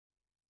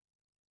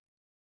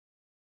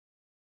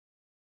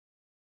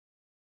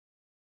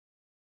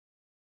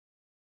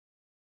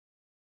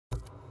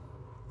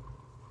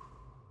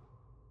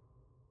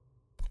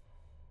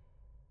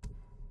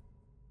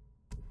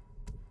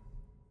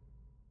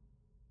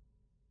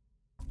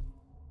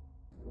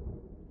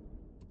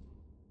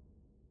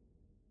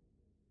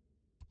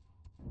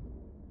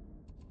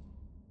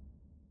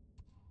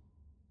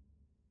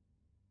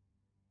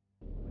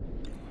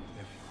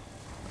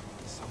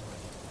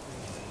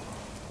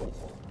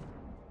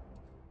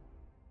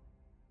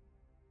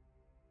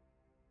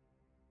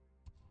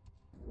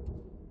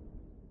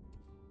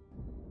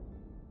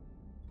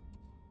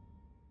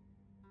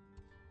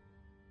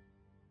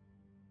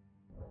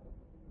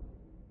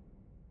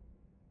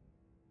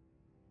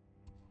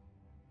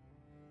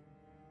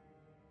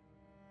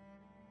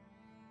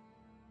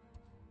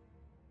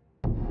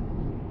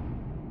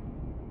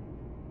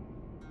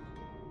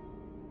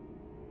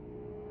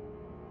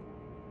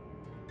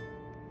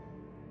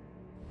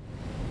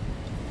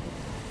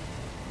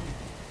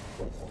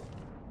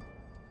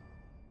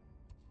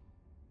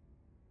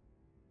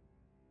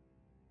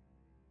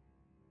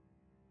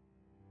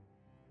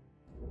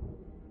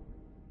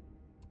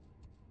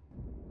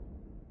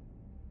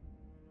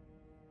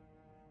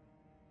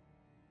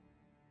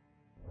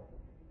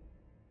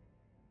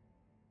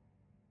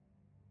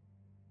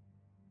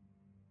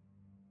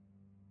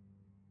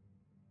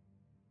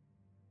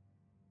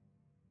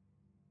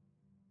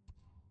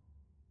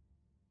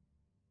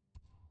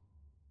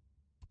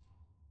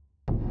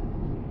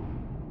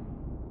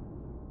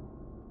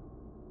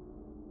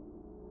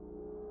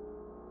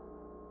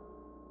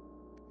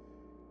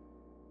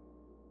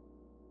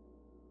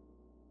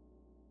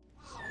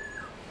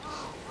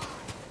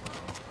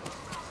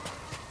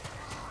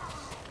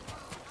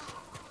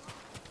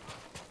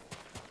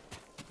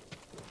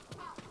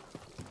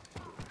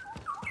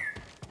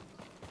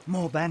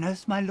More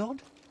banners, my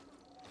lord?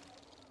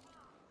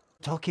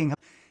 Talking of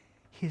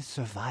his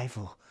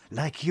survival,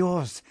 like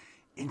yours,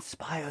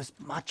 inspires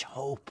much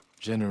hope.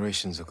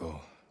 Generations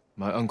ago,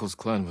 my uncle's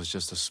clan was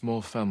just a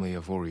small family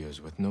of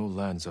warriors with no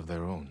lands of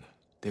their own.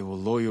 They were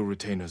loyal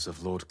retainers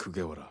of Lord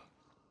Kugewara.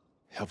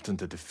 Helped him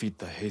to defeat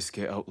the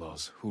Heisuke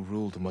outlaws who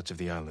ruled much of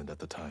the island at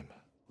the time.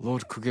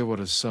 Lord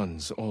Kugewara's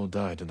sons all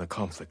died in the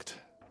conflict,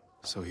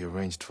 so he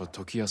arranged for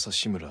Tokiyasa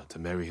Shimura to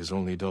marry his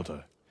only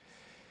daughter.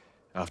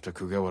 After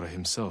Kugewara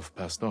himself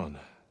passed on,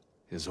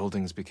 his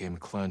holdings became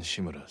Clan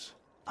Shimura's.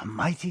 A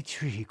mighty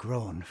tree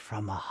grown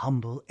from a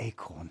humble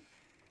acorn.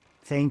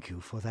 Thank you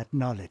for that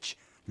knowledge,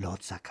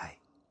 Lord Sakai.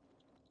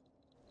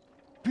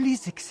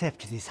 Please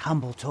accept this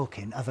humble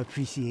token of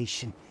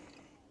appreciation.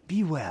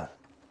 Be well.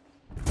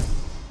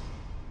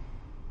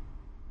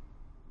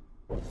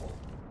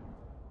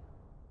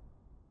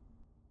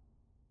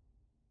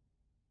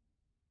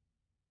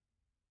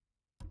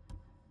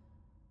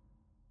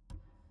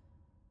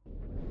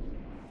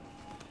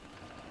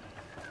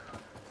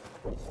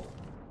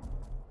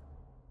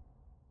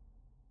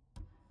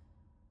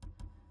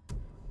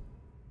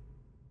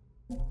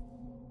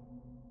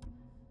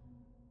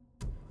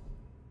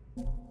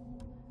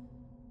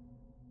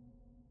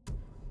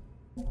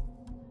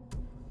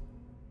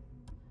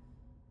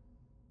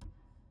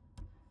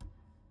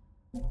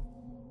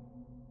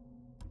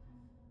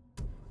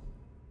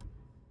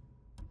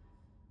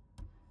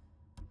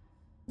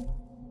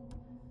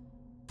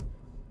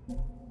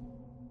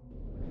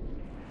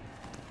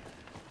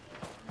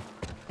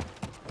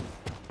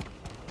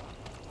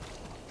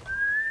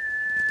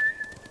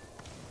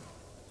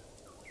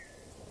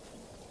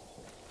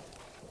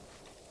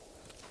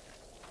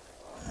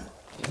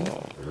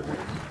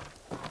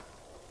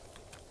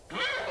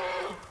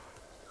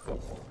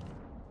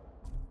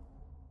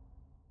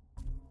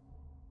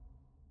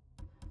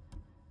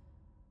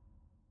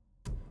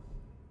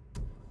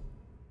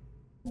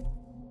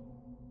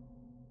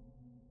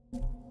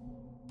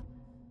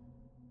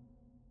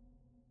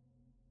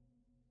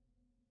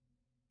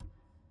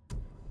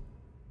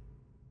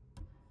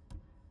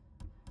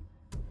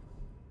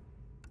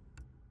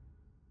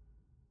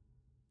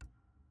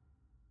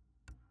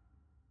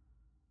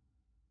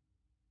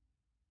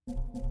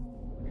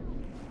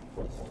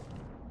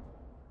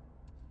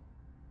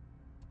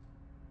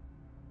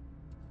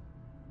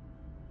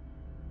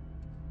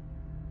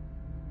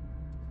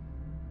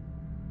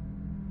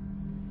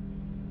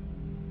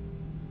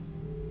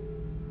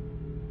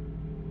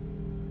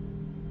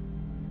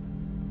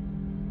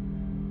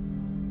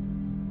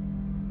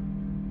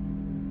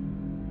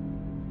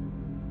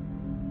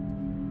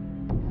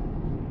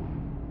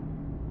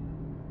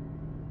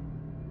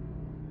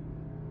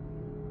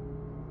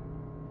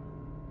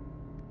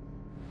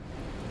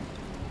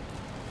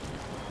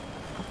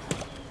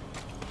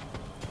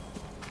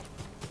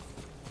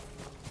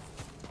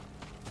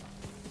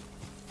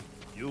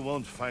 You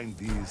won't find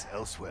these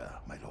elsewhere,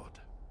 my lord.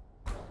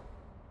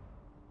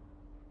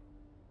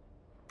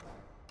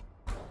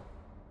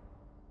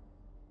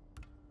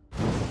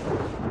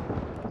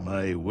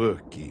 My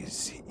work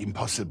is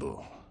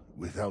impossible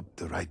without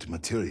the right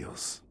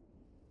materials.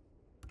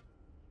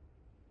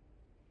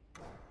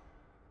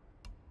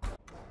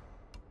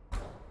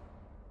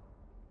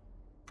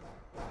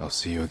 I'll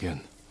see you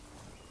again.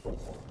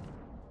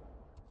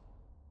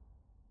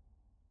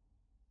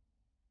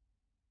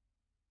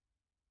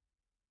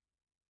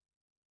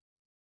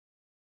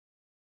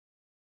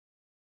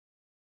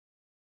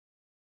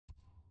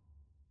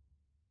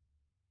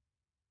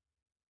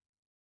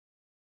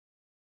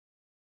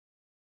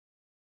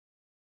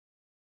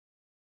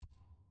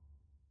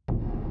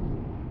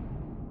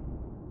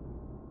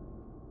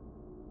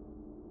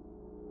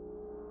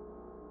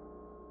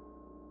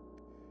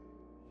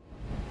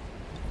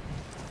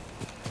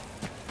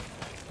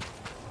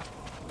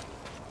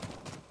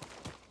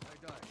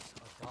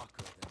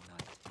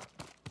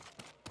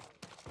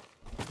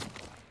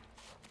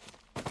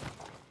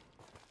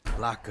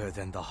 Blacker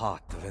than the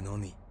heart of an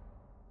Oni.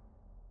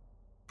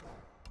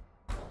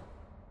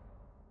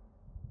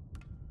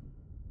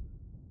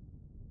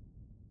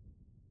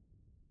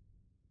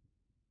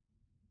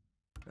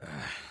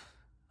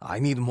 I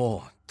need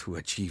more to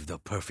achieve the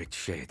perfect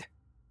shade.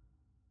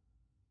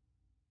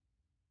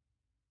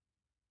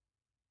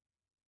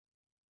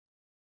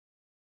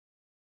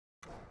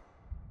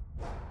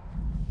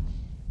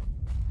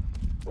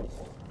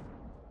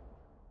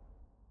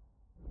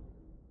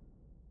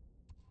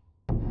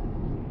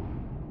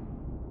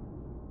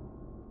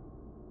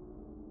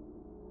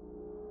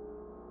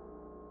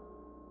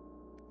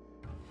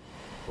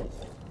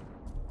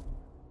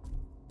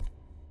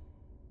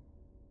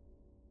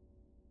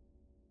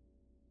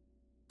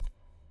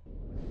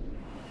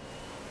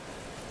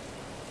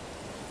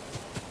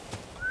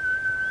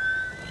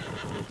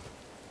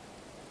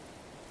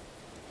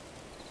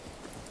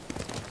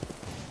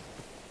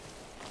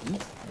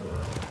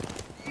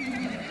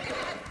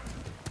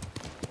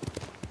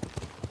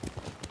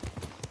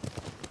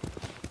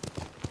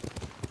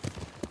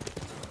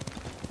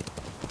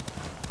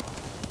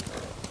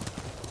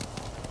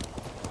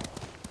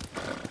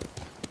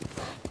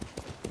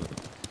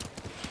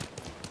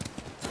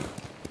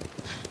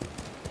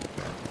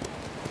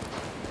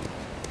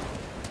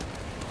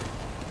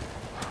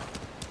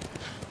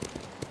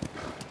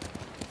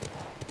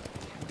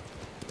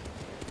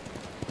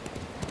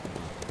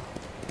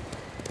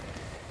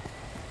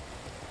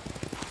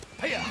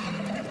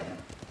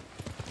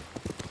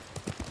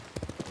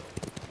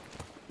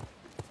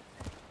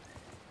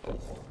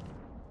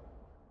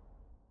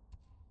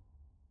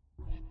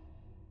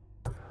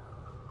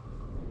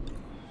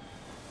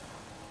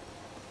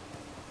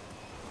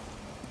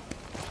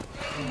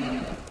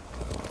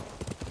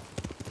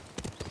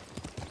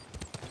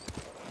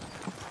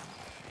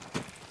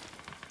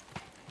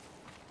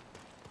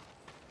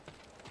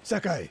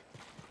 Sakai,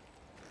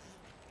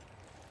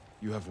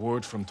 You have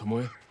word from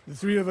Tomoe? the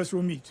three of us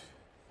will meet.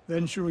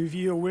 Then she'll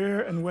reveal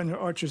where and when her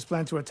archers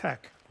plan to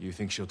attack. You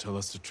think she'll tell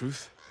us the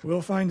truth?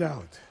 We'll find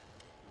out.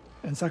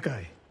 And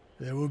Sakai,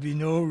 there will be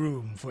no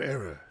room for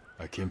error.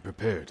 I came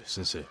prepared,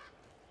 Sensei.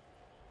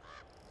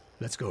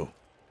 Let's go.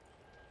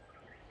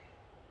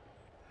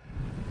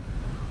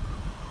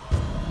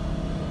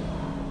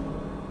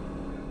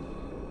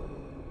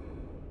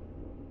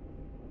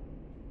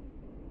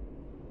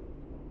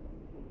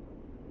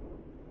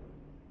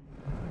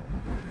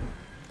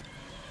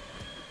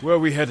 Where are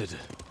we headed?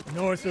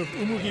 North of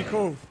Umugi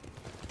Cove.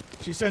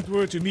 She sent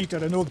word to meet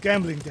at an old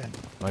gambling den.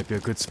 Might be a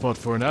good spot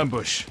for an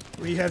ambush.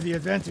 We have the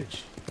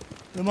advantage.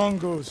 The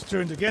Mongols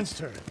turned against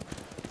her.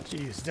 She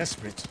is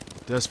desperate.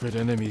 Desperate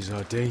enemies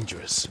are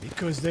dangerous.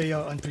 Because they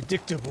are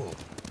unpredictable.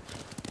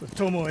 But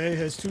Tomoe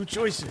has two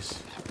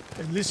choices.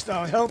 Enlist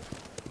our help,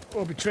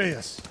 or betray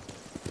us.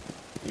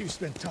 You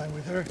spent time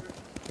with her.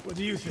 What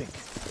do you think?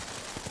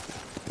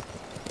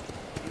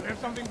 You have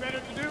something better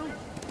to do?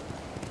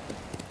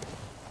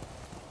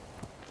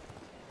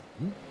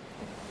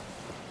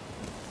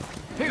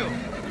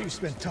 You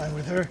spent time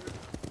with her.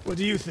 What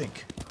do you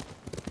think?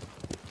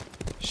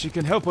 She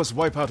can help us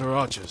wipe out her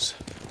archers.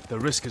 The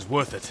risk is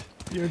worth it.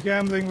 You're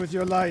gambling with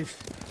your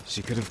life.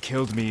 She could have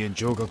killed me in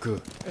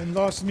Jogaku. And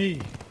lost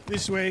me.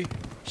 This way,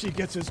 she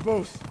gets us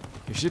both.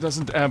 If she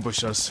doesn't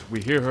ambush us,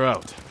 we hear her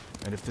out.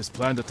 And if this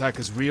planned attack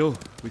is real,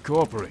 we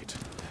cooperate.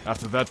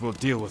 After that, we'll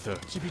deal with her.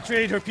 She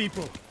betrayed her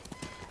people.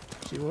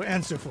 She will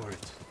answer for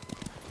it.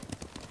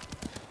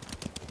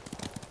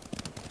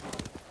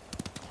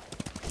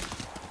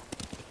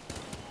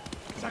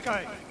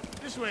 Sakai,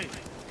 this way.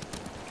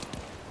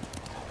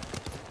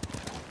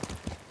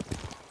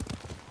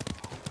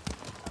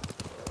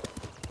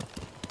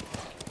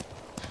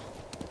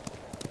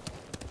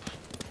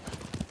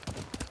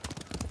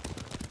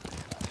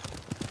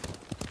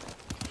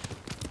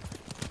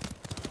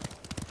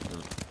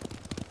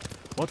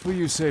 What will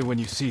you say when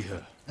you see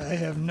her? I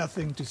have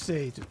nothing to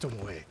say to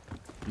Tomoe.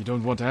 You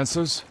don't want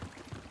answers?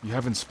 You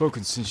haven't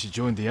spoken since she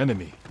joined the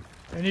enemy.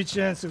 Any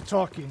chance of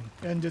talking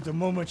ended the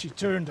moment she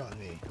turned on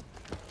me.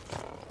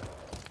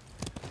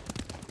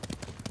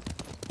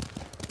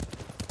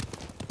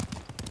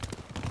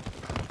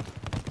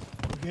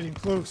 We're getting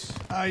close.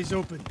 Eyes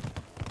open.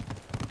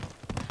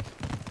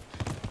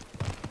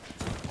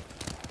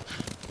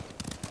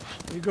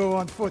 We go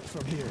on foot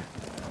from here.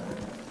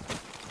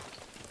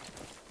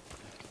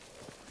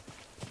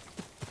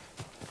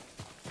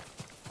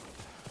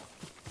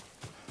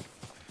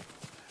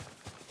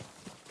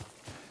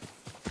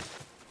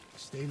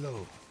 Stay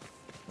low.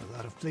 A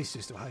lot of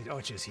places to hide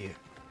archers here.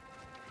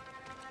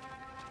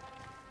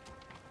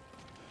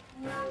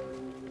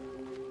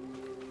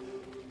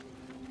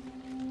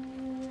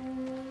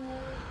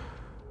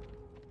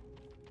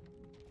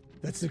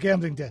 That's the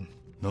gambling den.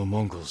 No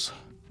Mongols.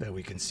 That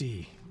we can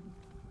see.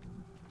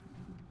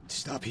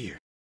 Stop here.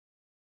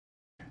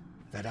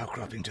 That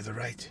outcropping to the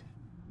right.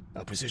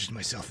 I'll position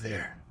myself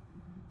there.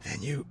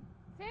 Then you...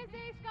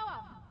 Sensei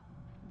Ishikawa!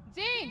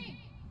 Jin!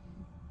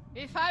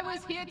 If I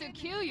was here to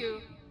kill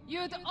you,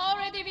 you'd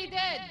already be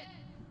dead!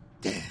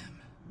 Damn.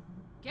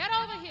 Get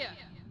over here!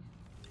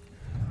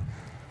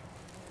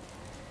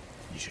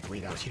 You should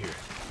wait out here.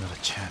 Not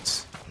a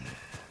chance.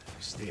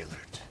 Stay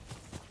alert.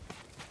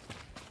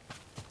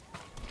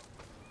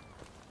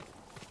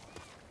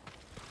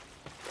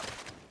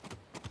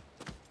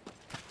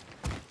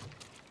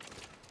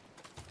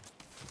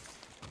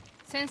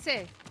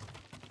 Sensei.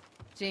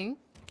 Jin?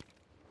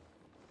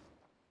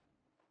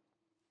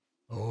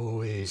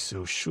 Always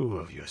so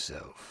sure of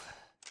yourself.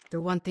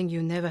 The one thing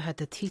you never had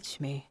to teach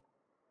me.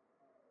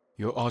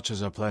 Your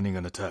archers are planning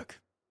an attack.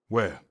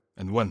 Where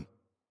and when?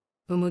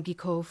 Umugi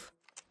Cove.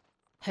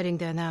 Heading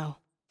there now.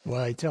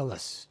 Why tell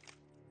us?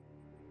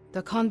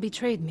 The Khan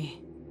betrayed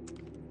me.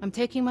 I'm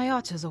taking my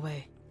archers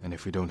away. And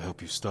if we don't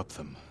help you stop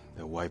them,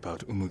 they'll wipe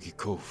out Umugi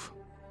Cove.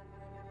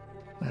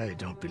 I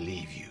don't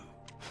believe you.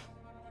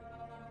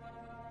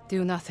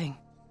 Do nothing.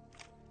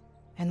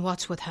 And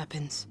watch what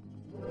happens.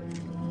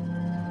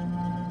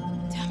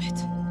 Damn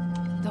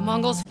it. The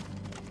Mongols...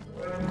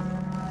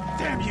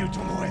 Damn you,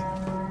 Tomoe!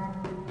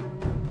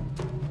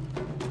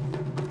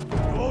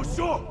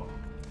 Dosho!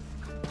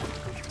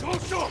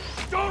 Dosho!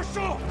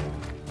 Dosho!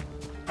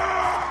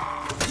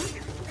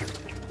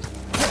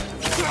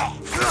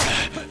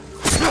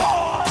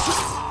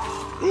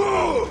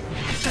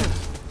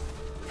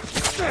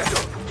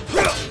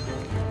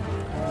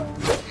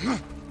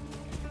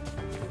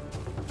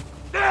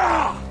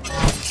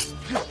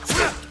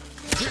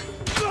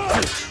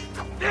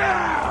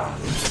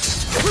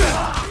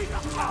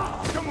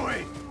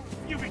 Tomoe!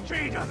 You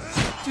betrayed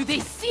us! Do they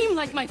seem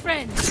like my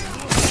friends?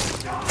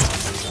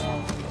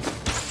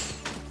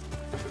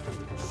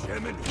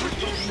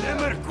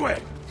 Never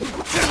quit!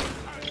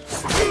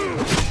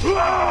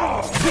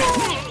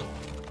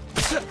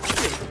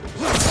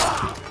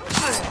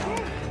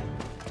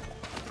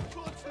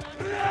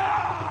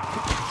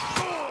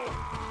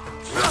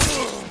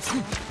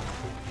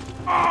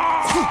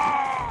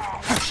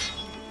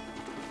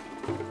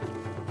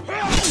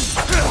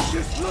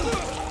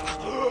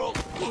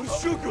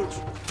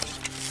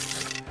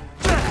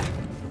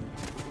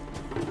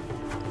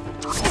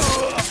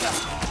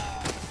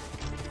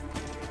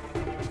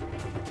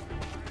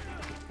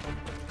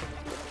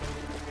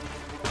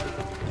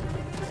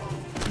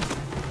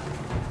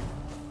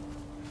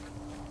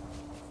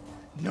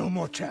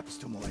 more traps,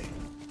 Tomoe.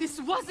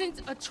 This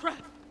wasn't a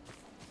trap.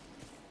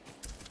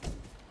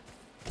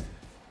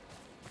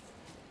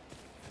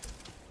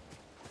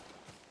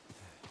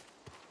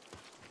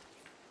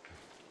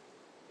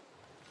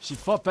 She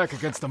fought back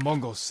against the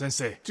Mongols,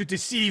 Sensei. To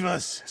deceive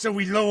us, so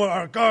we lower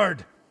our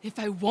guard. If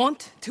I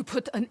want to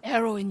put an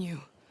arrow in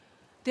you,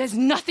 there's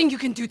nothing you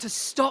can do to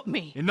stop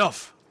me.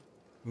 Enough!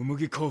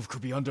 Umugi Cove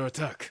could be under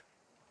attack.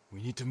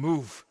 We need to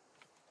move.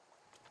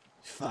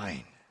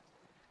 Fine.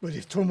 But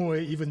if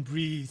Tomoe even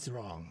breathes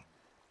wrong,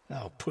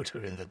 I'll put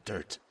her in the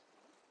dirt.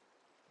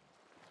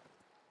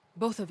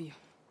 Both of you.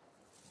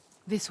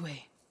 This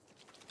way.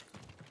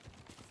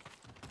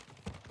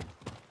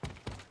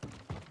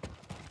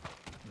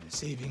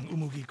 Saving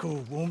Umugi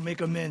Cove won't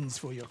make amends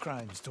for your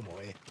crimes,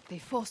 Tomoe. They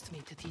forced me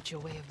to teach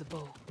your way of the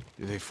bow.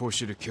 Did they force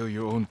you to kill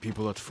your own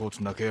people at Fort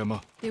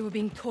Nakayama? They were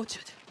being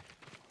tortured.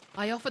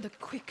 I offered a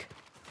quick,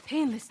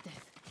 painless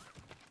death.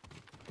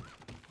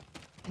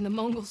 And the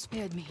Mongols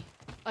spared me.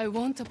 I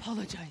won't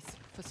apologize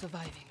for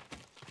surviving.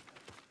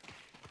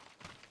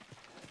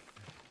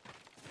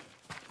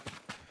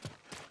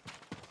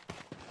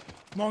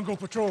 Mongol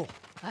patrol.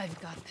 I've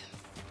got them.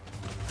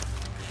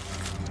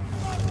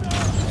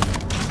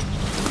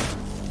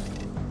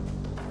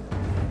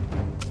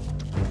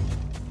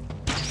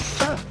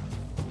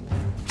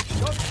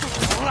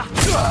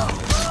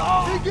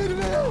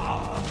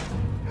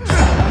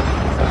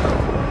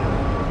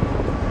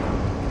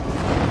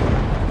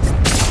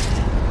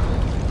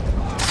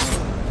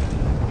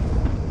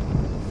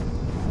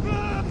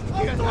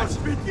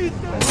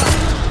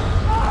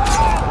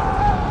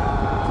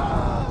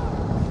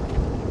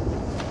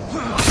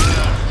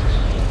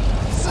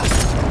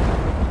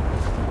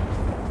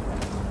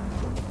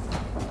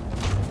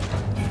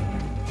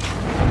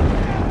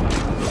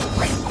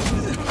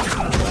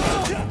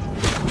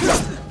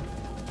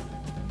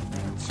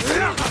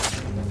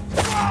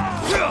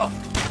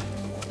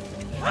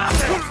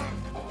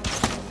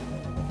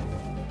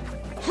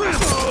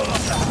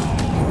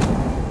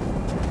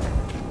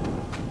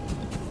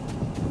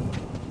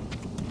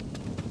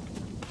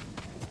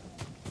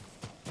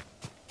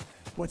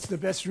 What's the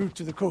best route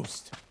to the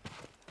coast?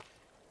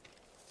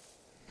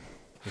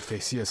 If they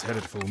see us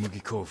headed for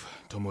Umugi Cove,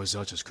 Tomoe's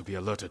archers could be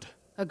alerted.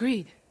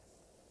 Agreed.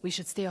 We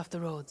should stay off the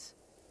roads.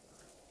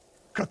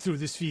 Cut through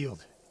this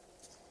field.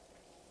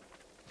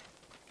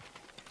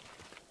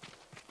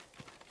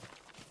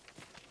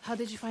 How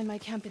did you find my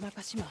camp in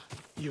Akashima?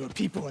 Your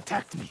people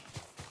attacked me.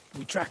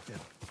 We tracked them.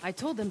 I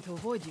told them to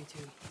avoid you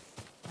two.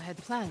 I had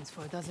plans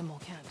for a dozen more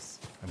camps.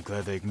 I'm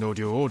glad they ignored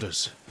your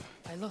orders.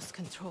 I lost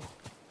control.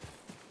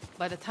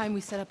 By the time we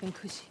set up in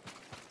Kushi,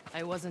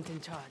 I wasn't in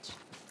charge.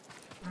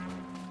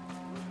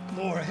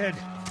 More ahead.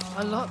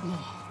 A lot more.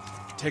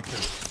 Take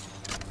them.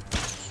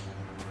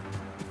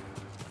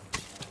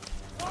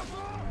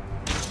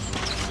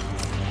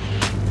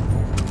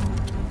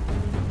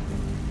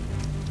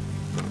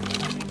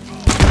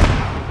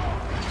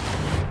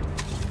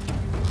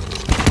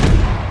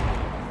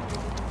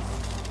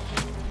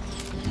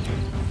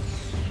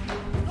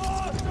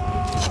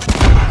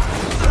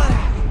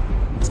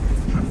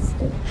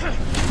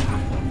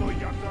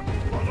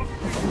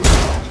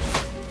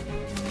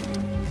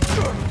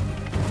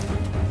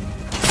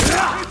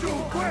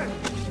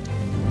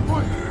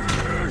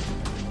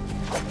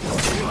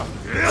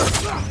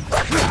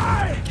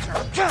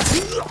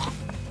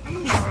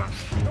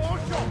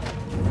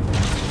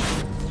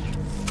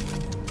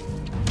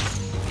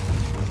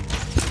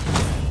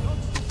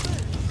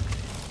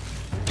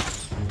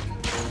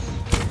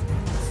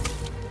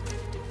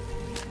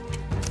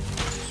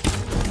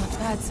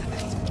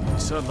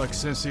 Sound like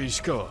Sensei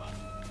Ishikawa.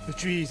 The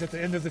trees at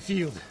the end of the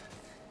field.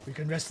 We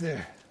can rest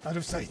there, out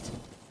of sight.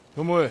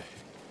 Tomoe,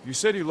 you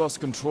said you lost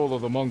control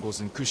of the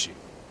Mongols in Kushi,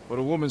 but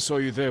a woman saw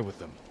you there with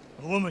them.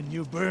 A woman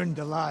you burned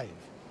alive.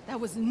 That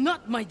was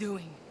not my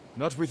doing.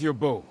 Not with your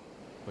bow,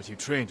 but you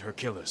trained her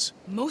killers.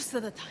 Most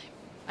of the time,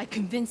 I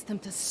convinced them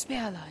to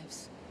spare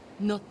lives,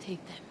 not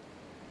take them.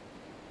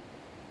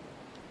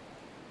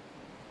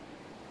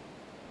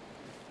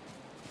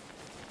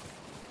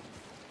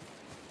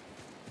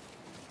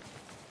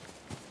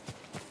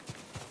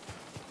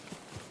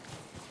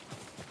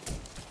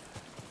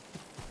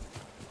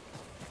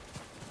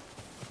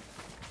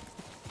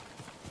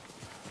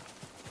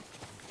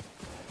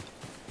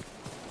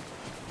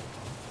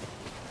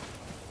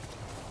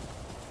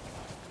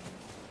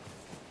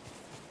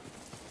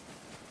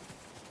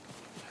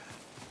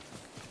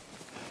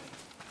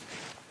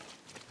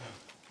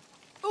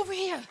 Over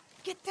here!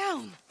 Get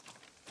down!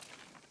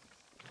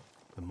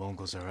 The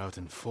Mongols are out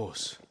in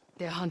force.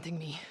 They're hunting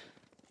me.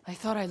 I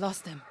thought I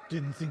lost them.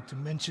 Didn't think to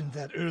mention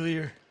that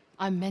earlier.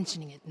 I'm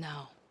mentioning it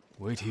now.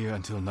 Wait here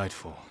until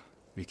nightfall.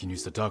 We can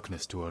use the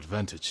darkness to our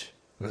advantage.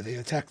 Will they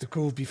attack the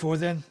cove before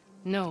then?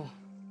 No.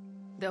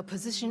 They'll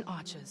position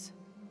archers.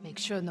 Make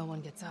sure no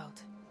one gets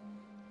out.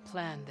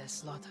 Plan their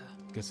slaughter.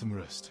 Get some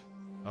rest.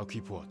 I'll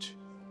keep watch.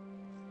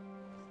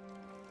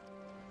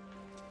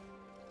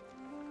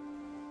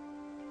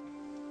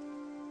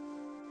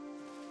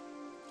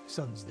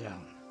 Sun's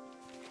down.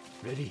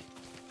 Ready?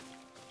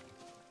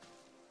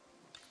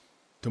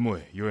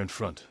 Tomoe, you're in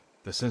front.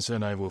 The sensei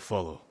and I will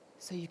follow.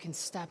 So you can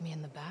stab me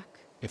in the back?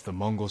 If the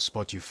Mongols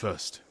spot you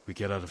first, we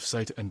get out of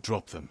sight and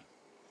drop them.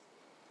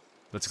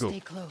 Let's go. Stay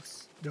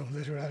close. Don't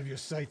let her out of your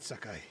sight,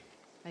 Sakai.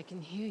 I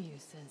can hear you,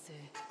 Sensei.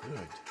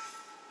 Good.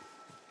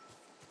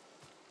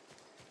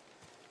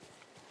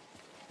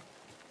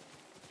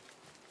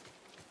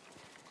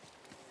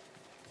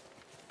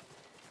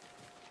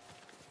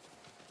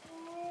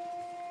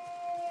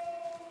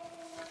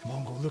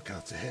 Mongol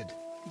lookouts ahead.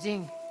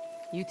 Jing,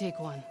 you take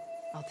one.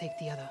 I'll take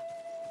the other.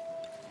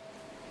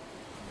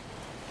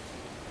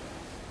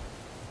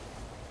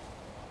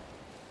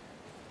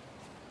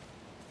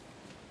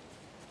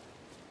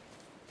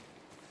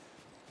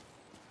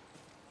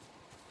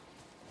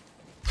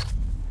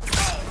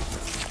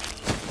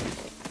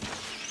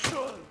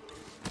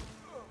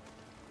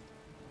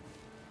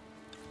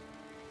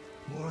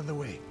 More on the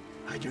way.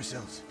 Hide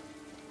yourselves.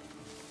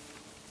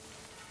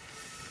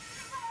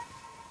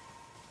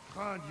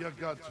 Gaan je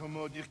gaat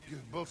tomoe die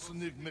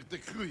bossenig met de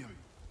groeien.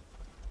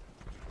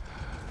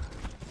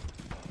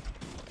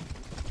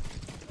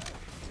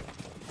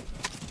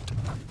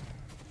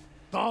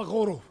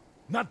 Dagoro,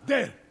 not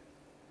there.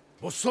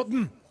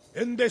 Osodden,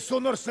 ende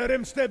sonor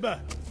serem steba.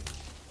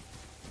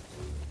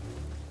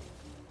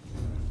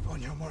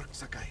 On your mark,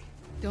 Sakai.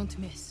 Don't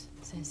miss,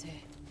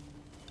 Sensei.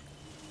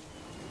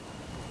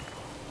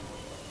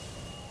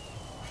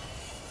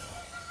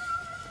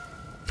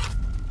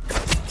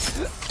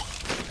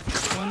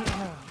 One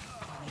arrow.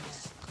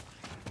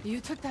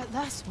 You took that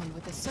last one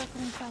with the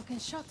circling falcon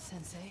shot,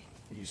 Sensei.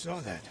 You saw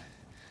that.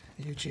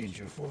 You changed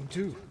your form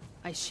too.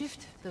 I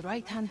shift the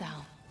right hand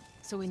down,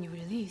 so when you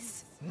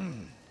release...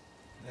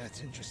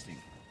 That's interesting.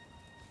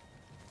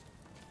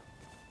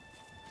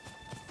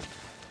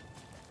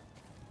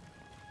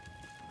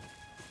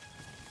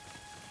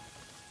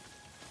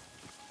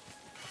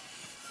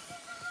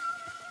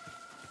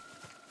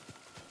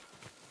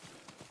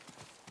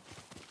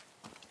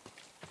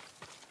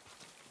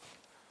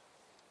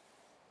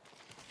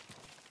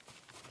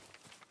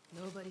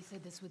 Nobody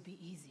said this would be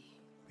easy.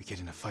 We get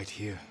in a fight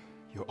here,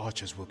 your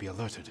archers will be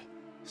alerted.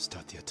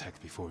 Start the attack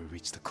before we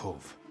reach the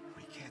cove.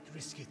 We can't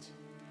risk it.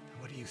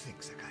 What do you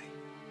think, Sakai?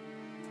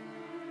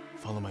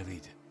 Follow my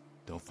lead.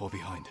 Don't fall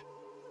behind.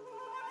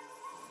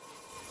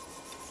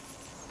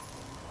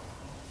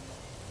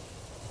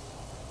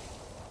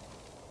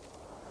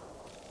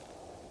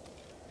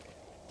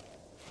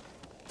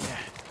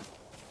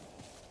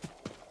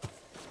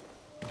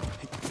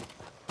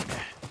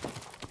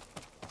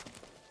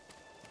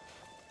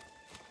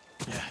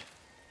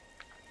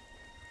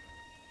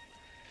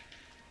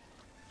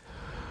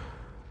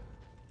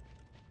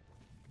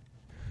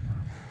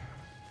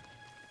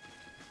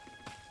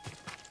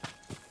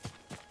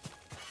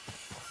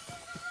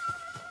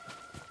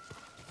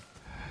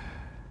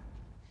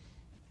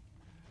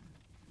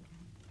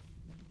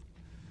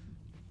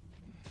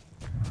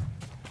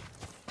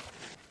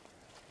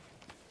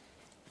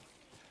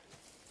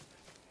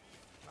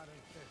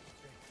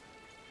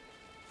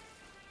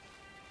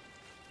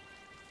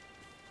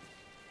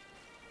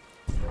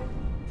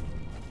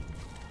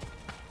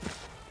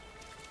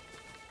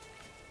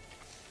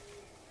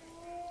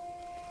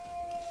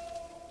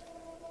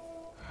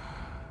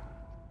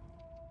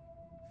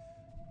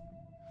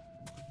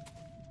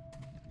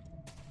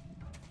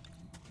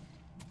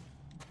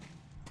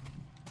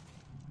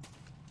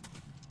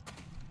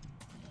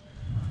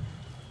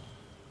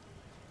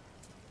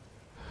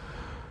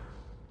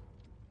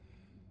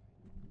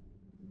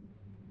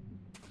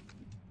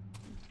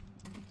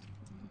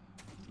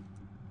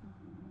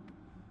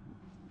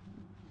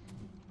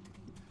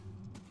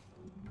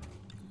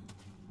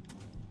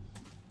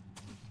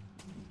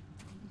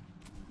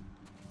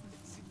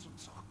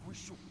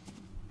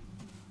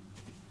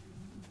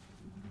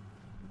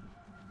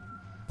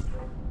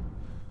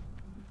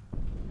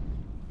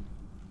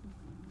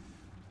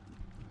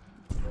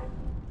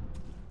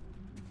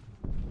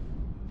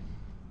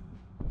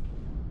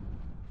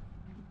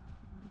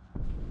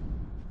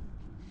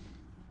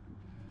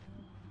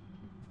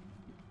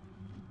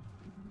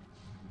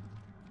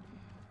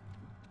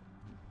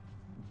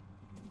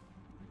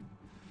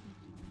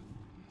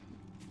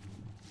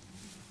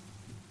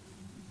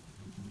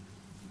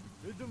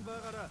 Ödüm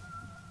bağıra.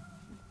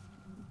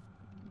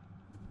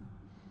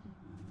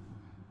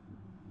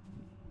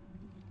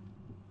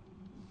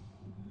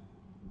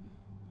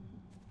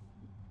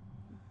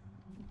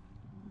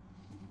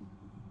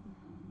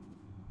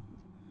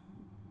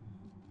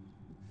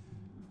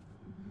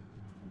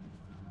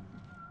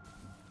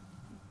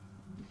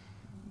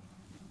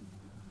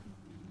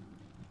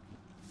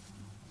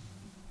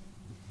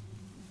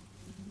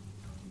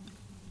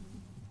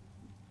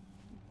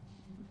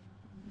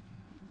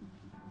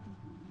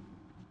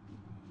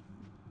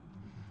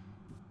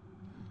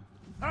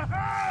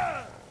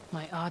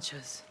 My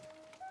archers.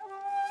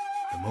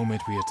 The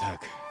moment we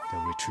attack,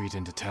 they'll retreat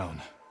into town.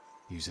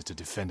 Use it to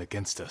defend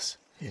against us.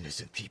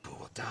 Innocent people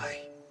will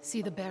die.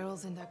 See the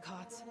barrels in their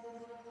carts?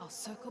 I'll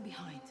circle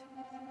behind.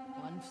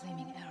 One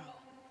flaming arrow.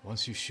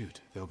 Once you shoot,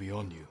 they'll be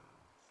on you.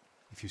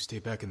 If you stay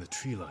back in the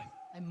tree line,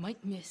 I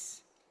might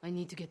miss. I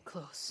need to get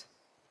close.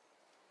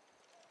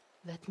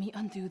 Let me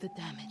undo the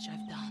damage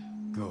I've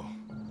done. Go.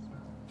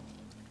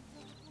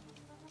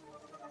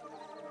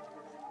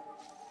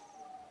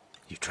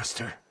 You trust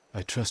her?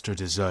 I trust her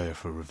desire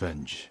for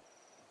revenge.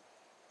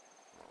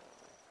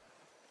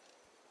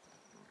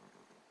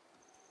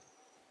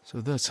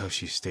 So that's how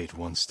she stayed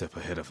one step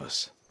ahead of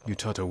us. You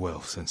taught her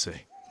well,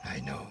 Sensei. I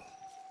know.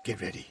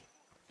 Get ready.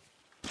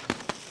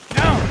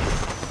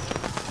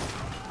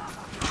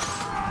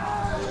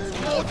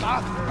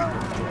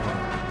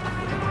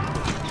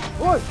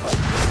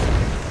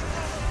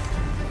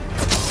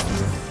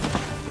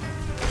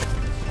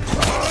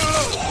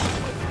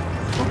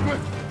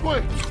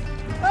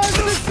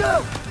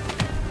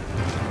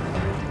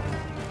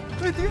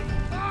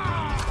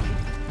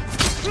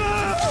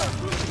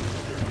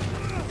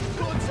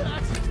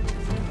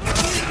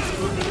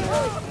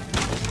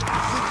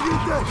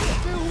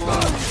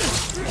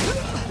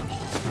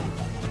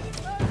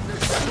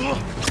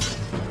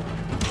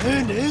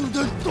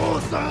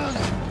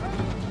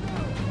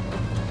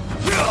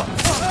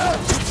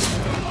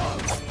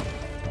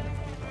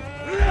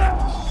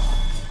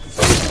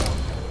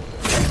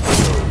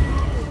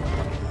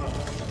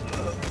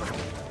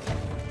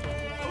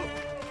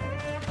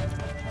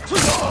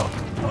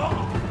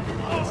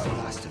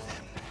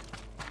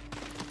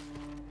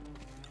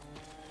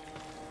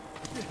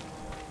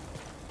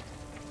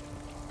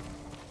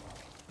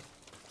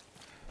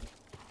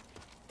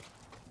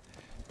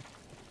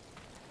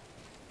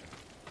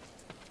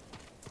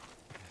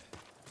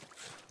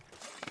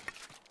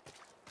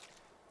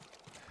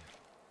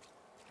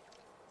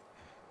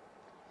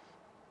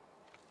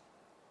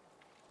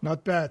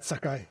 Not bad,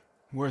 Sakai.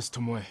 Where's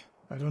Tomoe?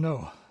 I don't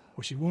know.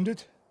 Was she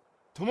wounded?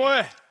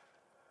 Tomoe!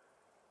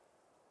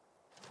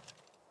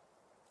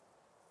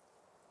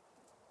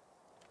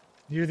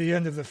 Near the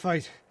end of the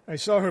fight, I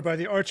saw her by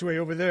the archway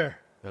over there.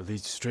 That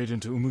leads straight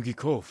into Umugi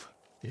Cove.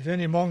 If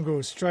any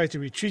Mongols try to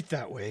retreat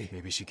that way...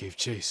 Maybe she gave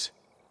chase.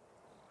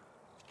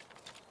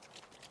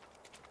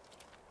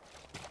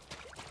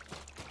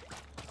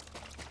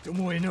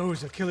 Tomoe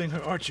knows that killing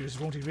her archers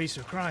won't erase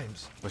her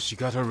crimes. But she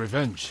got her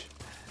revenge.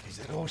 Is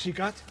that all she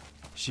got?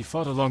 She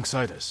fought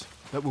alongside us.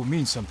 That will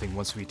mean something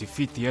once we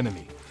defeat the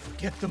enemy.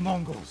 Forget the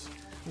Mongols.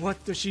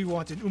 What does she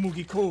want in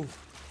Umugi Cove?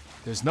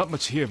 There's not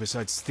much here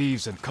besides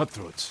thieves and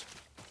cutthroats.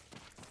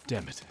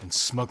 Damn it, and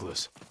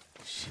smugglers.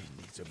 She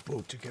needs a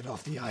boat to get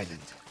off the island.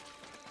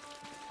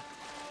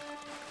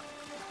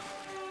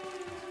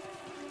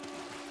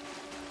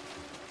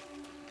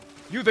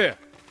 You there!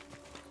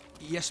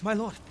 Yes, my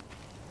lord.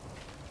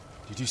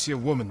 Did you see a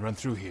woman run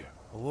through here?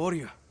 A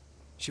warrior.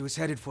 She was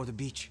headed for the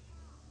beach.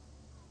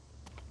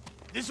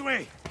 This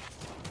way!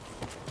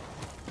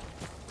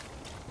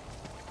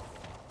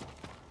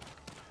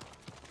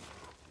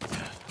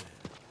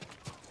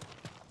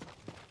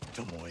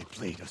 Tomoe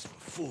played us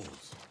for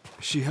fools.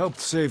 She helped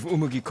save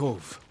Umugi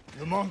Cove.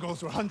 The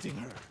Mongols were hunting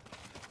her.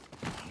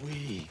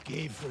 We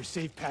gave her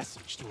safe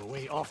passage to a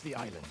way off the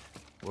island.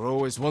 We're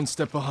always one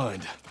step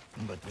behind.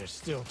 But there's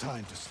still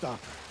time to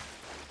stop her.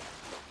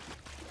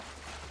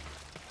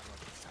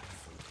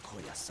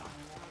 Koya-san.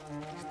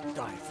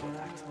 Die for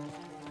that.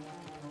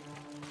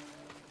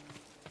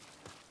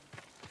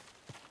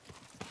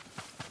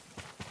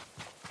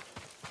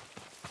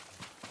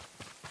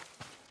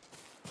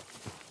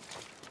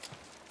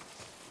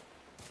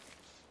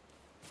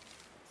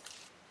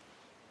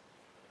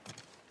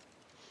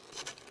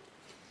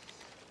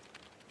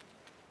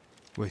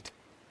 Wait.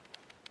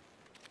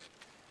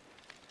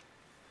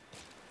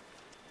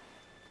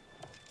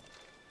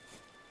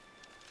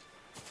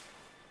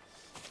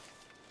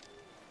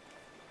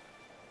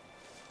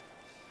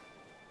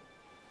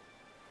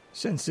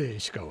 Sensei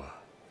Ishikawa,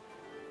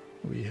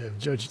 we have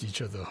judged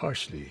each other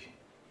harshly,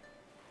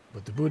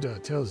 but the Buddha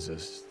tells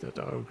us that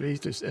our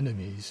greatest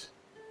enemies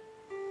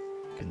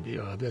can be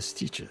our best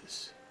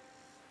teachers.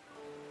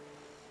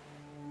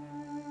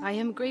 I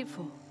am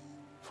grateful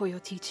for your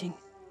teaching,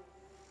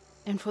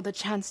 and for the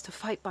chance to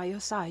fight by your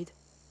side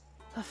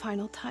a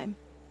final time.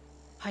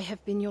 I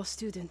have been your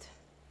student.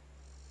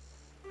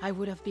 I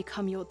would have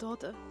become your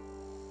daughter,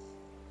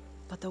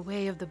 but the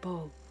way of the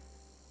bow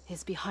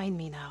is behind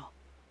me now.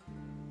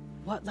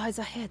 What lies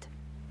ahead?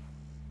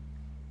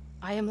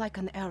 I am like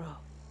an arrow,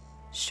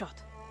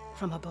 shot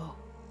from a bow.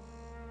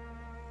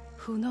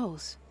 Who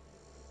knows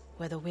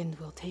where the wind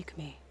will take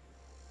me?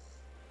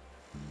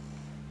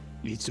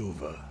 It's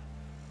over.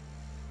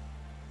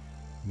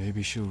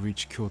 Maybe she'll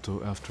reach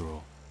Kyoto after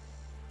all.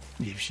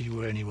 If she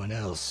were anyone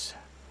else,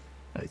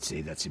 I'd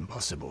say that's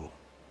impossible.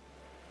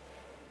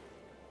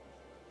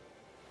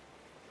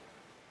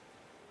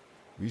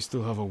 We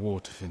still have a war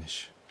to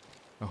finish.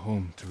 A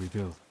home to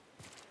rebuild.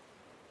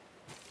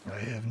 I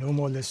have no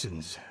more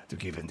lessons to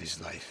give in this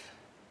life,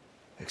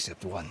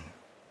 except one.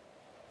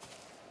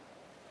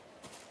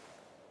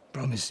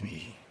 Promise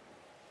me,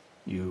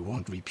 you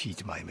won't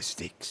repeat my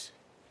mistakes.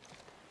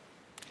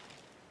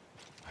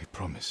 I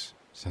promise,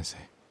 Sensei.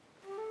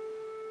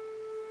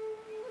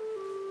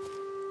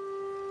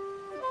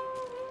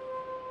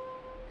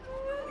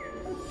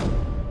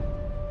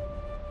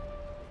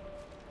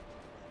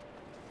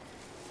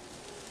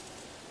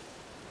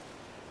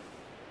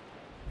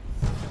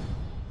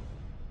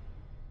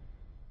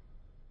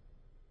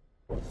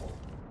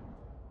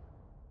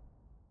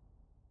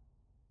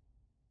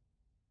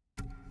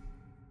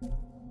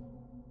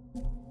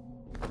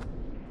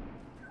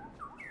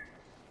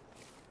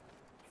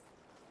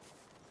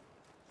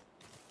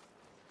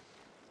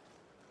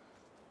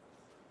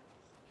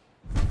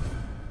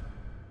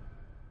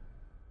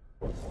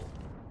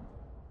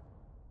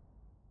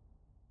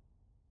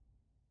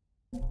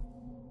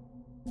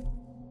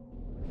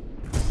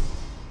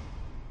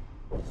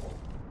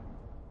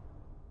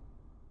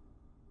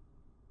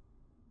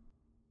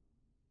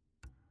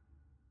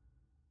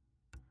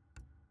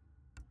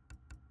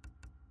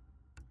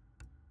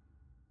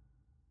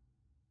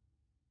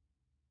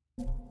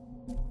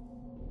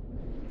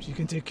 She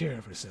can take care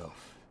of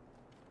herself.